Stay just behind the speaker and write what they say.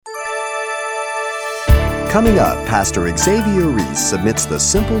Coming up, Pastor Xavier Reese submits the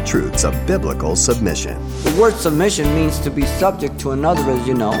simple truths of biblical submission. The word submission means to be subject to another, as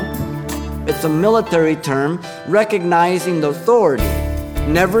you know. It's a military term recognizing the authority,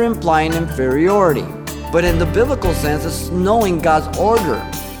 never implying inferiority. But in the biblical sense, it's knowing God's order.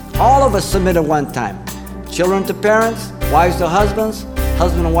 All of us submit at one time. Children to parents, wives to husbands,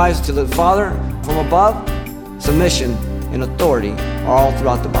 husband and wives to the Father from above. Submission and authority are all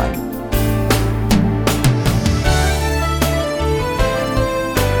throughout the Bible.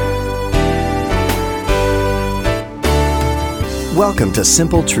 Welcome to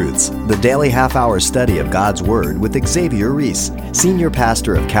Simple Truths, the daily half-hour study of God's Word with Xavier Reese, Senior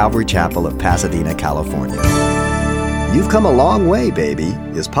Pastor of Calvary Chapel of Pasadena, California. You've come a long way, baby,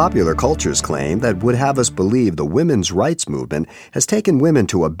 is popular culture's claim that would have us believe the women's rights movement has taken women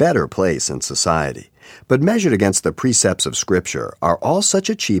to a better place in society. But measured against the precepts of Scripture, are all such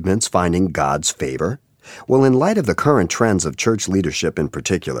achievements finding God's favor? Well, in light of the current trends of church leadership in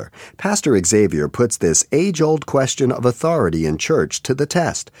particular, Pastor Xavier puts this age-old question of authority in church to the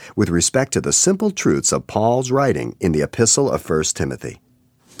test with respect to the simple truths of Paul's writing in the Epistle of 1 Timothy.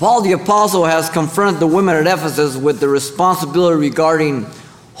 Paul the Apostle has confronted the women at Ephesus with the responsibility regarding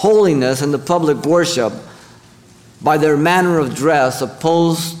holiness in the public worship by their manner of dress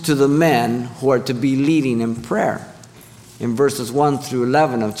opposed to the men who are to be leading in prayer in verses 1 through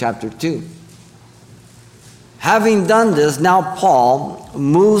 11 of chapter 2. Having done this, now Paul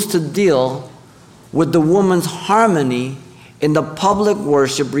moves to deal with the woman's harmony in the public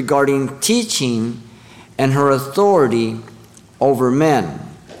worship regarding teaching and her authority over men.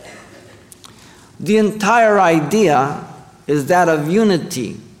 The entire idea is that of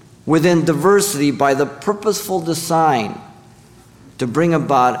unity within diversity by the purposeful design to bring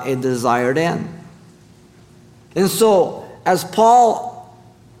about a desired end. And so, as Paul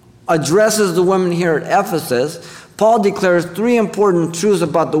addresses the women here at Ephesus, Paul declares three important truths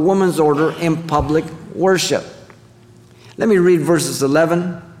about the woman's order in public worship. Let me read verses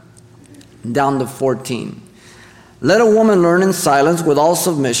 11 down to 14. Let a woman learn in silence with all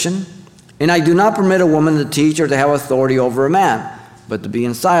submission, and I do not permit a woman to teach or to have authority over a man, but to be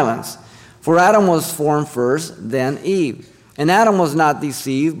in silence. For Adam was formed first, then Eve. And Adam was not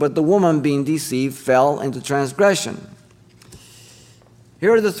deceived, but the woman being deceived fell into transgression.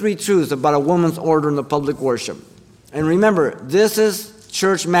 Here are the three truths about a woman's order in the public worship. And remember, this is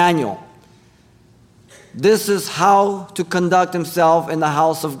church manual. This is how to conduct himself in the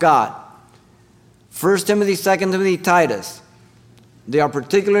house of God. 1 Timothy, 2 Timothy, Titus. They are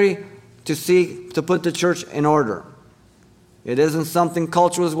particularly to seek to put the church in order. It isn't something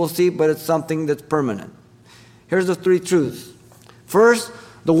culturists will see, but it's something that's permanent. Here's the three truths. First,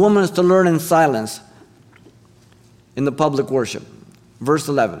 the woman is to learn in silence in the public worship. Verse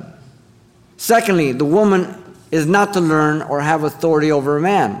 11. Secondly, the woman is not to learn or have authority over a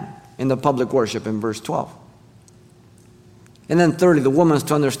man in the public worship in verse 12. And then thirdly, the woman is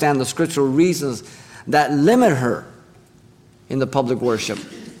to understand the scriptural reasons that limit her in the public worship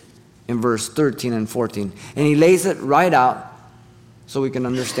in verse 13 and 14. And he lays it right out so we can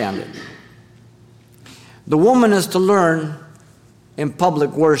understand it. The woman is to learn in public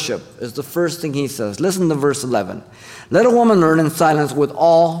worship is the first thing he says. Listen to verse 11. Let a woman learn in silence with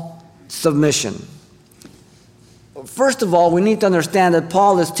all submission. First of all, we need to understand that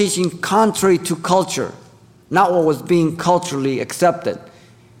Paul is teaching contrary to culture, not what was being culturally accepted.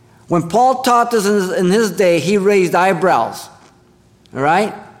 When Paul taught this in his day, he raised eyebrows. All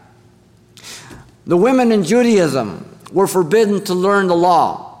right? The women in Judaism were forbidden to learn the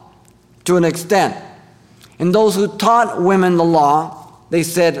law to an extent. And those who taught women the law, they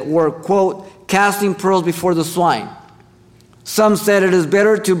said, were, quote, casting pearls before the swine. Some said it is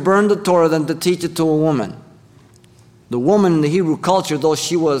better to burn the Torah than to teach it to a woman. The woman in the Hebrew culture, though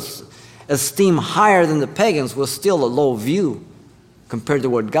she was esteemed higher than the pagans, was still a low view compared to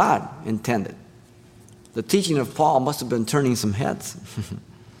what God intended. The teaching of Paul must have been turning some heads.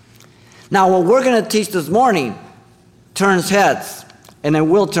 Now, what we're going to teach this morning turns heads, and it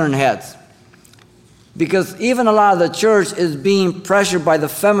will turn heads. Because even a lot of the church is being pressured by the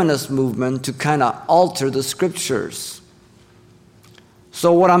feminist movement to kind of alter the scriptures.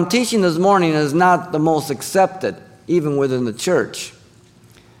 So what I'm teaching this morning is not the most accepted, even within the church.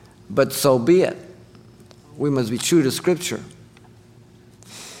 But so be it. We must be true to Scripture.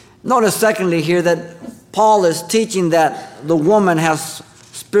 Notice secondly here that Paul is teaching that the woman has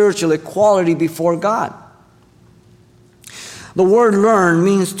spiritual equality before God. The word learn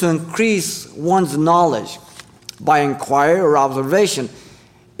means to increase one's knowledge by inquiry or observation.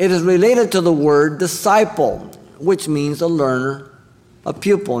 It is related to the word disciple, which means a learner, a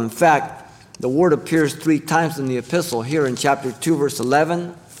pupil. In fact, The word appears 3 times in the epistle, here in chapter 2, verse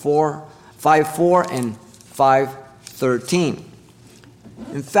 11, 5:4, and 5:13.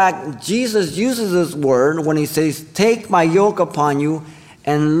 In fact, Jesus uses this word when he says, "Take my yoke upon you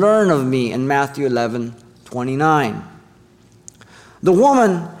and learn of me," in Matthew 11:29. The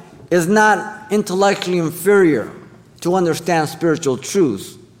woman is not intellectually inferior to understand spiritual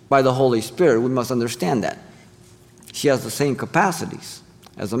truths by the Holy Spirit. We must understand that. She has the same capacities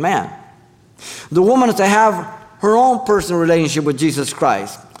as a man. The woman is to have her own personal relationship with Jesus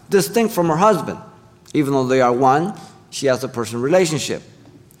Christ, distinct from her husband. Even though they are one, she has a personal relationship.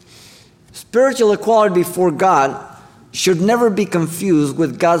 Spiritual equality before God should never be confused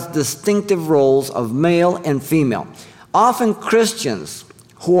with God's distinctive roles of male and female. Often Christians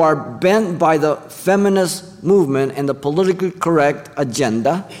who are bent by the feminist movement and the politically correct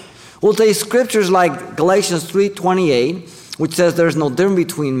agenda will take scriptures like Galatians 3:28, which says there's no difference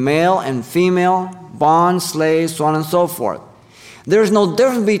between male and female, bond, slaves, so on and so forth. There's no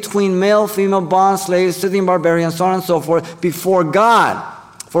difference between male, female, bond, slaves, Scythian, barbarian, so on and so forth, before God,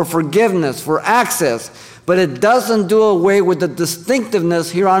 for forgiveness, for access. But it doesn't do away with the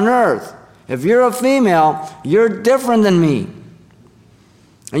distinctiveness here on earth. If you're a female, you're different than me.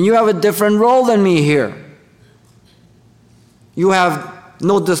 And you have a different role than me here. You have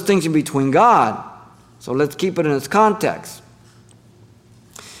no distinction between God. So let's keep it in its context.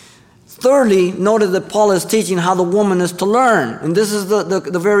 Thirdly, notice that Paul is teaching how the woman is to learn. And this is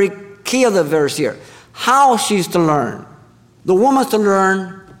the very key of the verse here. How she's to learn. The woman's to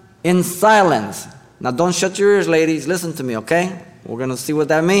learn in silence. Now don't shut your ears, ladies. Listen to me, okay? We're going to see what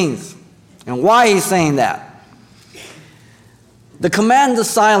that means and why he's saying that. The command to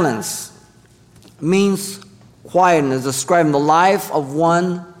silence means quietness, describing the life of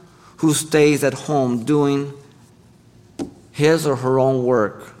one who stays at home doing his or her own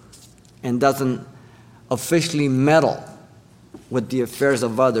work and doesn't officially meddle with the affairs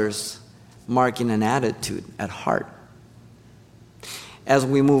of others, marking an attitude at heart. As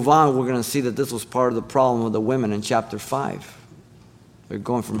we move on, we're going to see that this was part of the problem of the women in chapter 5. They're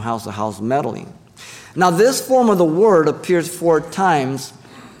going from house to house meddling. Now, this form of the word appears 4 times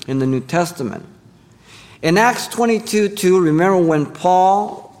in the New Testament. In Acts 22:2, remember when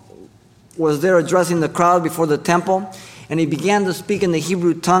Paul was there addressing the crowd before the temple, and he began to speak in the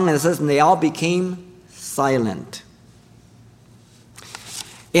Hebrew tongue, and it says, and they all became silent.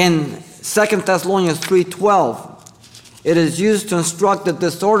 In 2 Thessalonians 3:12, it is used to instruct the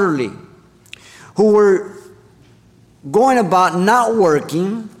disorderly who were going about not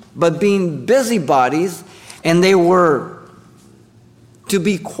working, but being busybodies, and they were to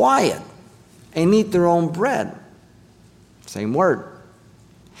be quiet and eat their own bread. Same word.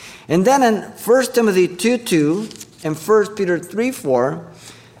 And then in 1 Timothy 2:2 and 1 Peter 3:4,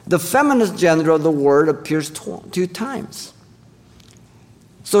 the feminist gender of the word appears 2 times.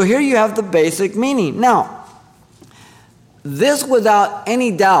 So here you have the basic meaning. Now, this without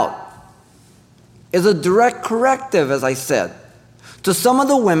any doubt is a direct corrective, as I said, to some of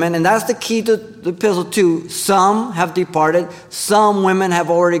the women, and that's the key to the epistle too. Some have departed. Some women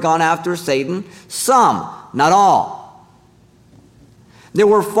have already gone after Satan. Some, not all. They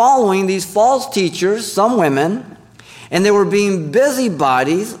were following these false teachers, some women, and they were being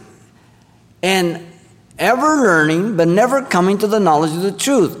busybodies and ever learning, but never coming to the knowledge of the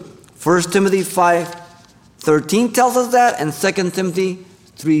truth. 1 Timothy 5:13 tells us that, and 2 Timothy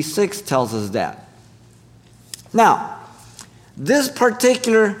 3:6 tells us that. Now, this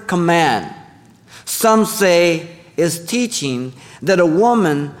particular command, some say, is teaching that a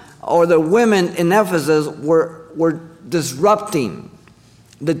woman or the women in Ephesus were disrupting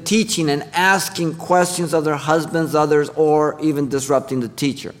the teaching and asking questions of their husbands, others, or even disrupting the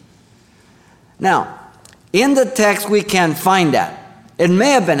teacher. Now, in the text, we can't find that. It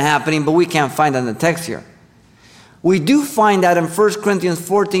may have been happening, but we can't find that in the text here. We do find that in 1 Corinthians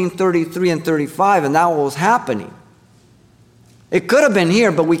 14:33 and 35, and that was happening. It could have been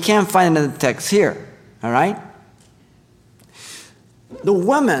here, but we can't find it in the text here. All right? The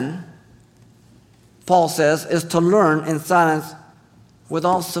women, Paul says, is to learn in silence with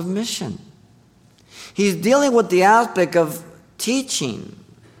all submission. He's dealing with the aspect of teaching.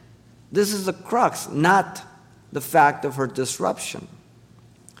 This is the crux, not the fact of her disruption.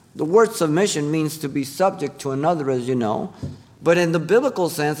 The word submission means to be subject to another, as you know, but in the biblical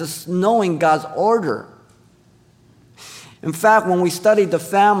sense, it's knowing God's order. In fact, when we studied the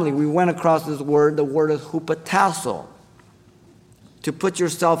family, we went across this word. The word is hupotasso, to put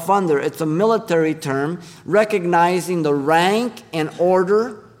yourself under. It's a military term recognizing the rank and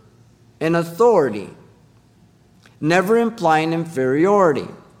order and authority, never implying inferiority.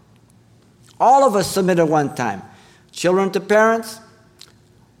 All of us submit at one time. Children to parents,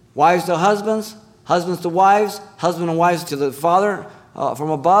 wives to husbands, husbands to wives, husband and wives to the Father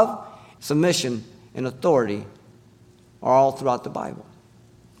from above. Submission and authority are all throughout the Bible.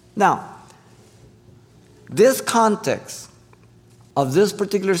 Now, this context of this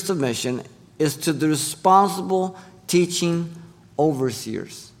particular submission is to the responsible teaching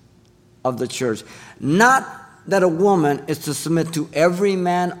overseers of the church. Not that a woman is to submit to every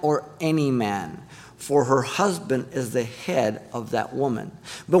man or any man, for her husband is the head of that woman.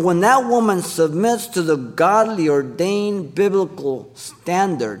 But when that woman submits to the godly ordained biblical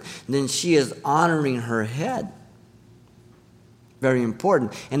standard, then she is honoring her head. Very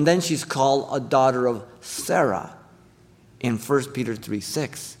important. And then she's called a daughter of Sarah in 1 Peter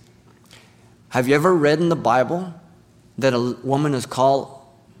 3:6. Have you ever read in the Bible that a woman is called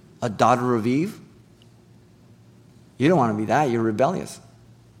a daughter of Eve? You don't want to be that. You're rebellious.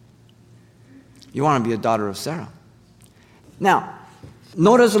 You want to be a daughter of Sarah. Now,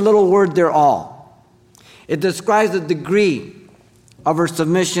 notice a little word there, all. It describes the degree of her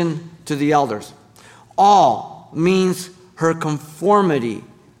submission to the elders. All means her conformity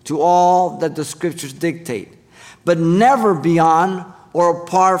to all that the Scriptures dictate, but never beyond or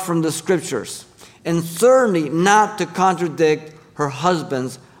apart from the Scriptures, and certainly not to contradict her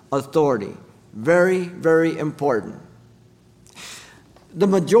husband's authority. Very, very important. The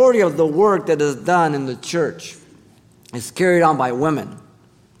majority of the work that is done in the church is carried on by women.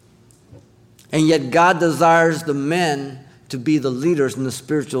 And yet God desires the men to be the leaders in the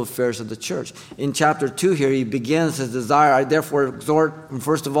spiritual affairs of the church. In chapter 2 here, he begins his desire. I therefore exhort,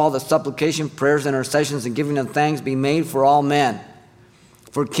 first of all, that supplication, prayers, intercessions, and giving of thanks be made for all men,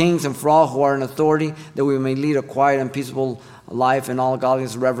 for kings and for all who are in authority, that we may lead a quiet and peaceable life in all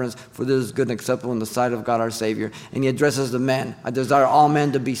godliness and reverence, for this is good and acceptable in the sight of God our Savior. And he addresses the men. I desire all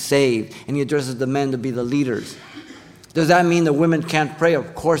men to be saved. And he addresses the men to be the leaders. Does that mean the women can't pray?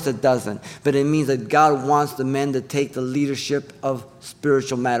 Of course it doesn't. But it means that God wants the men to take the leadership of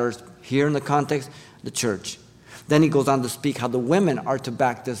spiritual matters. Here in the context, the church. Then he goes on to speak how the women are to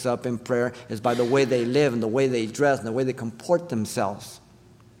back this up in prayer is by the way they live and the way they dress and the way they comport themselves.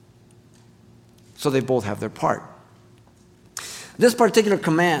 So they both have their part. This particular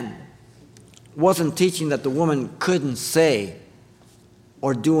command wasn't teaching that the woman couldn't say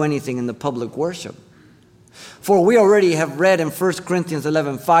or do anything in the public worship. For we already have read in 1 Corinthians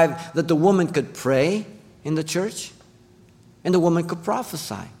 11:5 that the woman could pray in the church and the woman could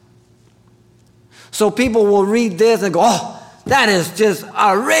prophesy. So people will read this and go, oh, that is just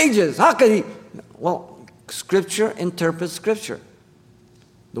outrageous. How could he? Well, Scripture interprets Scripture.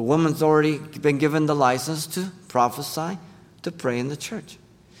 The woman's already been given the license to prophesy, to pray in the church.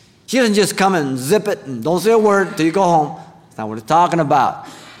 She doesn't just come and zip it and don't say a word until you go home. That's not what it's talking about.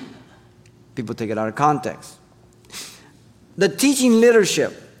 People take it out of context. The teaching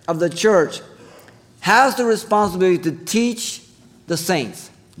leadership of the church has the responsibility to teach the saints,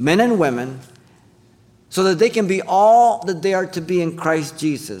 men and women, so that they can be all that they are to be in Christ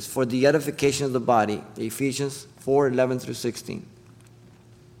Jesus for the edification of the body. Ephesians 4:11-16.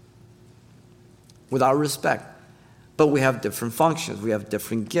 Without respect. But we have different functions. We have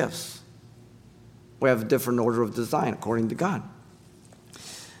different gifts. We have a different order of design according to God.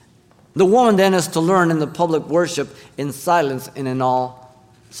 The woman then is to learn in the public worship in silence and in all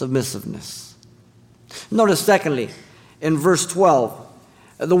submissiveness. Notice secondly, in verse 12,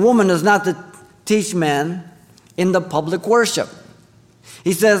 the woman is not to teach men in the public worship.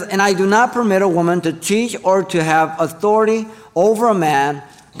 He says, and I do not permit a woman to teach or to have authority over a man,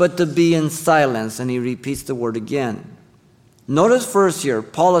 but to be in silence. And he repeats the word again. Notice first here,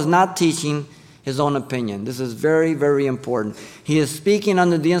 Paul is not teaching his own opinion. This is very, very important. He is speaking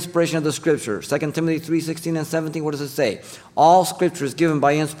under the inspiration of the Scripture. 2 Timothy 3:16 and 17, what does it say? All Scripture is given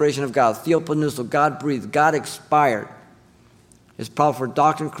by inspiration of God. Theopneustos, God breathed, God expired. It's powerful for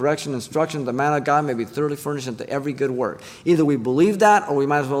doctrine, correction, instruction. The man of God may be thoroughly furnished unto every good work. Either we believe that or we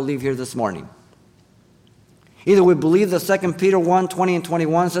might as well leave here this morning. Either we believe that 2 Peter 1:20 and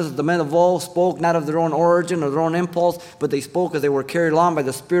 21 says that the men of old spoke not of their own origin or their own impulse, but they spoke as they were carried along by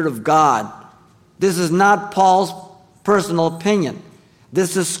the Spirit of God. This is not Paul's personal opinion.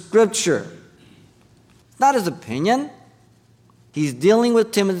 This is Scripture. It's not his opinion. He's dealing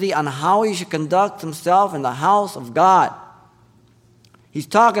with Timothy on how he should conduct himself in the house of God. He's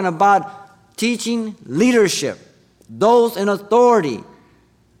talking about teaching leadership, those in authority.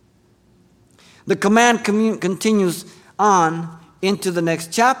 The command continues on into the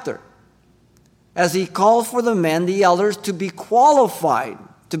next chapter as he calls for the men, the elders, to be qualified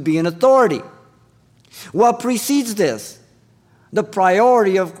to be in authority. What precedes this? The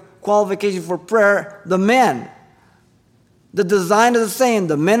priority of qualification for prayer, the men. The design is the same.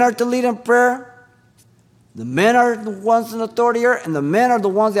 The men are to lead in prayer. The men are the ones in authority here, and the men are the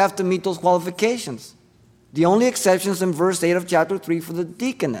ones that have to meet those qualifications. The only exception is in verse 8 of chapter 3 for the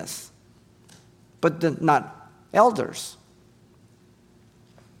deaconess, but not elders.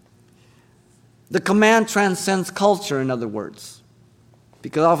 The command transcends culture, in other words.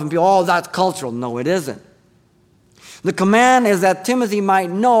 Because often people, oh, that's cultural. No, it isn't. The command is that Timothy might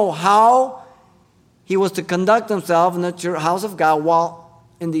know how he was to conduct himself in the house of God while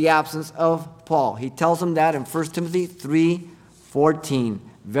in the absence of Paul. He tells him that in 1 Timothy 3:14.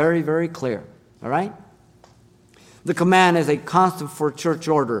 Very, very clear. All right? The command is a constant for church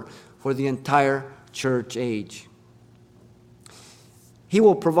order for the entire church age. He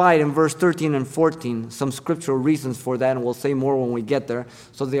will provide in verse 13 and 14 some scriptural reasons for that, and we'll say more when we get there.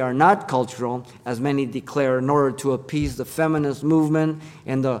 So they are not cultural, as many declare, in order to appease the feminist movement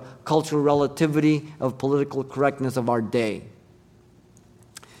and the cultural relativity of political correctness of our day.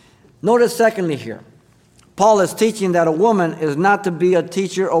 Notice secondly here, Paul is teaching that a woman is not to be a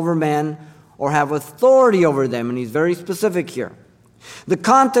teacher over men or have authority over them, and he's very specific here. The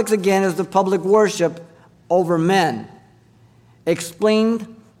context again is the public worship over men. Explaining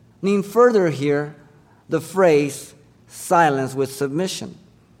further here the phrase silence with submission.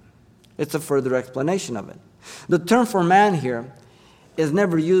 It's a further explanation of it. The term for man here is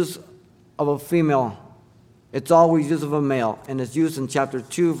never used of a female. It's always used of a male, and it's used in chapter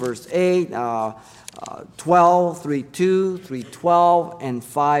 2, verse 8, 12, 3:2, 3:12, and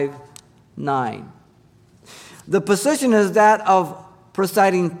 5:9. The position is that of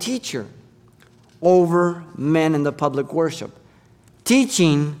presiding teacher over men in the public worship.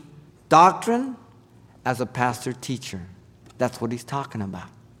 Teaching doctrine as a pastor teacher. That's what he's talking about.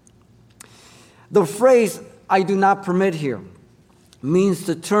 The phrase, I do not permit here, means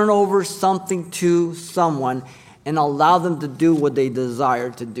to turn over something to someone and allow them to do what they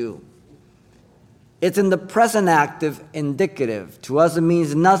desire to do. It's in the present active indicative. To us it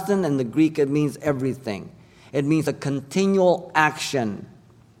means nothing. In the Greek it means everything. It means a continual action.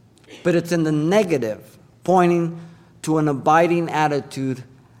 But it's in the negative, pointing to an abiding attitude,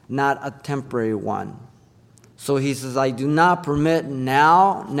 not a temporary one. So he says, I do not permit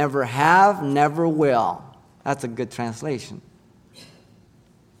now, never have, never will. That's a good translation.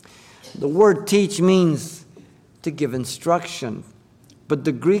 The word teach means to give instruction, but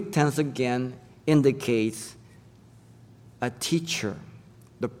the Greek tense again indicates a teacher,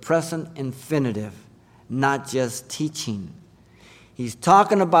 the present infinitive, not just teaching. He's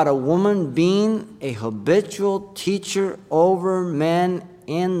talking about a woman being a habitual teacher over men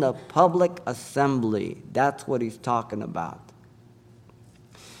in the public assembly. That's what he's talking about.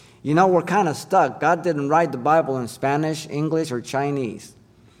 You know, we're kind of stuck. God didn't write the Bible in Spanish, English, or Chinese.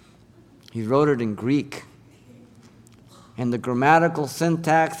 He wrote it in Greek. And the grammatical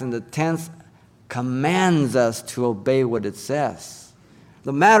syntax and the tense commands us to obey what it says.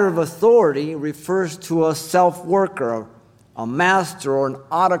 The matter of authority refers to a self-worker, a master, or an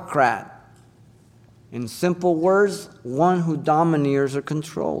autocrat. In simple words, one who domineers or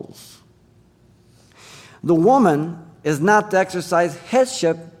controls. The woman is not to exercise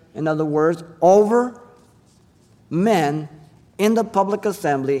headship, in other words, over men in the public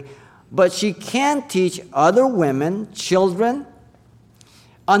assembly, but she can teach other women, children,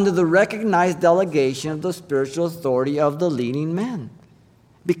 under the recognized delegation of the spiritual authority of the leading men.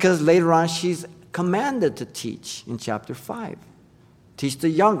 Because later on she's commanded to teach in chapter 5. Teach the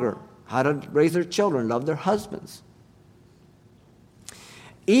younger how to raise their children, love their husbands.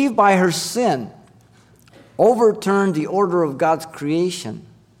 Eve, by her sin, overturned the order of God's creation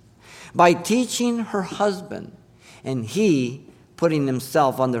by teaching her husband and he putting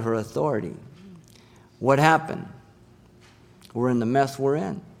himself under her authority. What happened? We're in the mess we're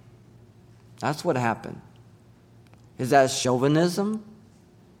in. That's what happened. Is that chauvinism?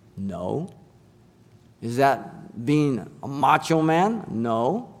 No. Is that being a macho man?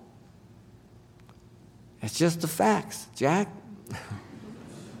 No. It's just the facts, Jack.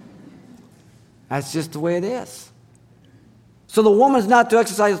 That's just the way it is. So the woman's not to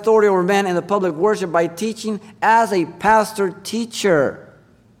exercise authority over men in the public worship by teaching as a pastor teacher.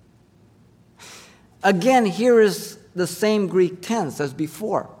 Again, here is the same Greek tense as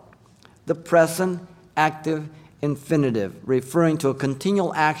before. The present active infinitive, referring to a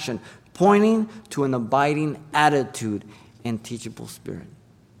continual action, pointing to an abiding attitude and teachable spirit.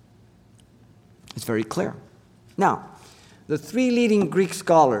 It's very clear. Now, the three leading Greek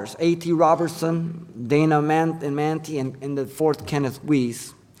scholars, A.T. Robertson, Dana Manti, and the fourth, Kenneth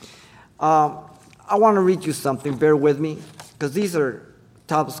Weiss, I want to read you something. Bear with me, because these are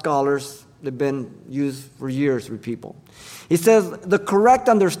top scholars. They've been used for years with people. He says, the correct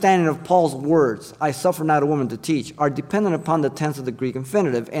understanding of Paul's words, I suffer not a woman to teach, are dependent upon the tense of the Greek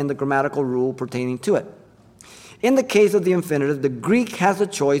infinitive and the grammatical rule pertaining to it. In the case of the infinitive, the Greek has a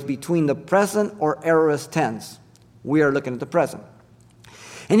choice between the present or aorist tense. We are looking at the present.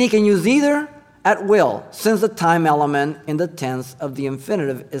 And he can use either at will, since the time element in the tense of the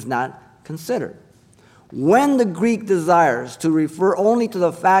infinitive is not considered. When the Greek desires to refer only to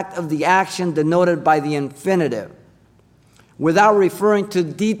the fact of the action denoted by the infinitive, without referring to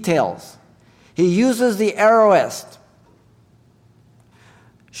details, he uses the aorist.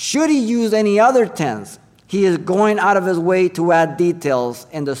 Should he use any other tense, he is going out of his way to add details,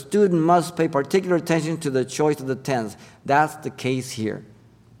 and the student must pay particular attention to the choice of the tense. That's the case here.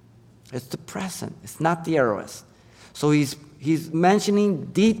 It's the present. It's not the aorist. So he's mentioning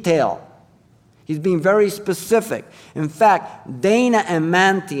detail. He's being very specific. In fact, Dana and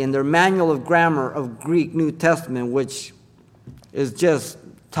Manti in their Manual of Grammar of Greek New Testament, which is just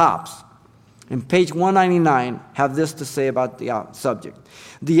tops, in page 199, have this to say about the subject.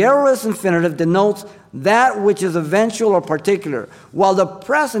 The aorist infinitive denotes that which is eventual or particular, while the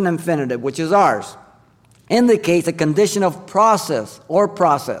present infinitive, which is ours, indicates a condition of process,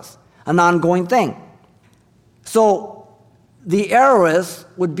 an ongoing thing. So the aorist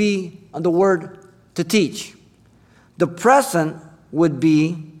would be the word to teach. The present would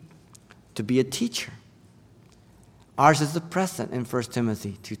be to be a teacher. Ours is the present in 1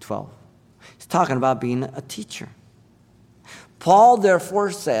 Timothy 2:12. He's talking about being a teacher. Paul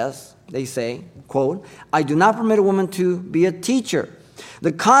therefore says, they say, quote, I do not permit a woman to be a teacher.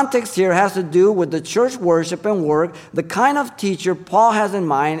 The context here has to do with the church worship and work. The kind of teacher Paul has in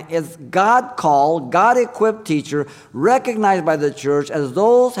mind is God-called, God-equipped teacher, recognized by the church as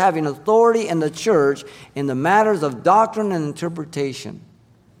those having authority in the church in the matters of doctrine and interpretation.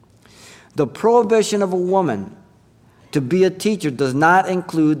 The prohibition of a woman to be a teacher does not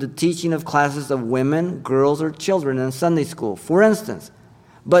include the teaching of classes of women, girls, or children in Sunday school, for instance,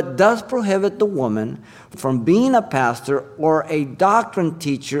 but does prohibit the woman from being a pastor or a doctrine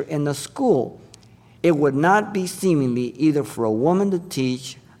teacher in the school. It would not be seemly either for a woman to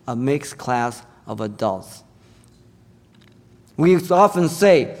teach a mixed class of adults. We often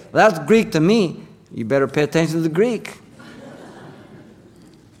say, that's Greek to me. You better pay attention to the Greek.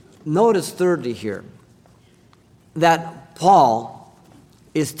 Notice thirdly here, that Paul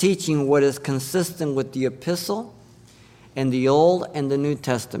is teaching what is consistent with the epistle and the Old and the New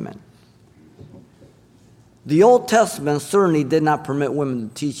Testament. The Old Testament certainly did not permit women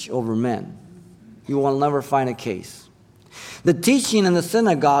to teach over men. You will never find a case. The teaching in the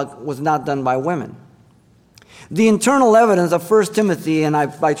synagogue was not done by women. The internal evidence of 1 Timothy, and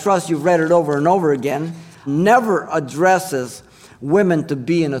I trust you've read it over and over again, never addresses women to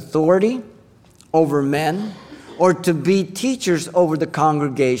be in authority over men or to be teachers over the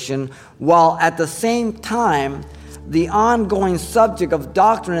congregation, while at the same time, the ongoing subject of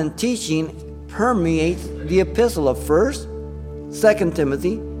doctrine and teaching permeates the epistle of 1st, 2nd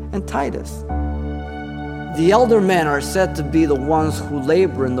Timothy, and Titus. The elder men are said to be the ones who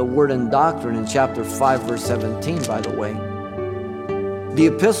labor in the word and doctrine in chapter 5, verse 17, by the way. The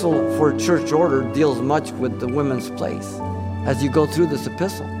epistle for church order deals much with the women's place as you go through this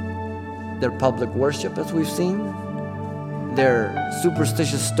epistle. Their public worship, as we've seen, their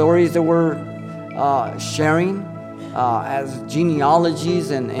superstitious stories that we're sharing as genealogies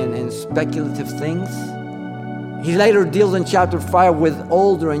and speculative things. He later deals in chapter 5 with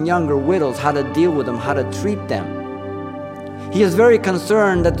older and younger widows, how to deal with them, how to treat them. He is very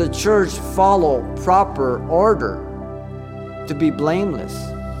concerned that the church follow proper order to be blameless.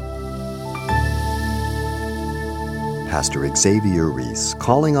 Pastor Xavier Reese,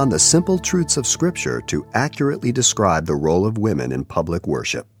 calling on the simple truths of Scripture to accurately describe the role of women in public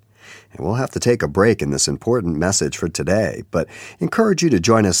worship. And we'll have to take a break in this important message for today, but encourage you to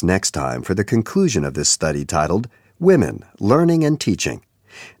join us next time for the conclusion of this study titled, Women, Learning and Teaching.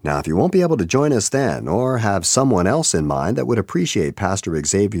 Now, if you won't be able to join us then, or have someone else in mind that would appreciate Pastor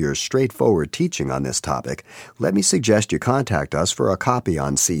Xavier's straightforward teaching on this topic, let me suggest you contact us for a copy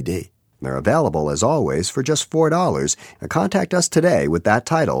on CD. They're available, as always, for just $4, and contact us today with that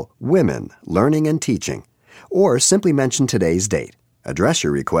title, Women, Learning and Teaching. Or simply mention today's date. Address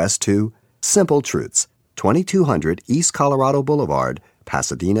your request to Simple Truths, 2200 East Colorado Boulevard,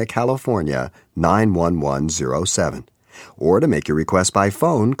 Pasadena, California, 91107. Or to make your request by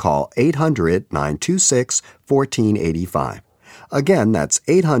phone, call 800-926-1485. Again, that's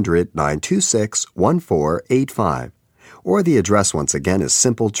 800-926-1485. Or the address once again is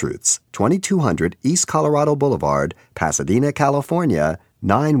Simple Truths, 2200 East Colorado Boulevard, Pasadena, California,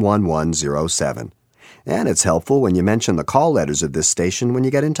 888-911-9107. And it's helpful when you mention the call letters of this station when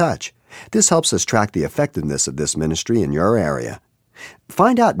you get in touch. This helps us track the effectiveness of this ministry in your area.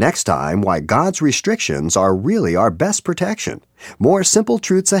 Find out next time why God's restrictions are really our best protection. More Simple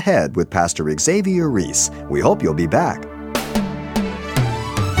Truths ahead with Pastor Xavier Reese. We hope you'll be back.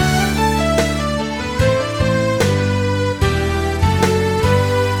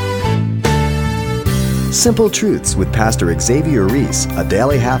 Simple Truths with Pastor Xavier Reese, a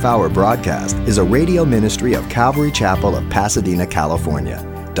daily half-hour broadcast, is a radio ministry of Calvary Chapel of Pasadena, California.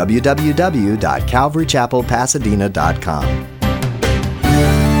 www.calvarychapelpasadena.com.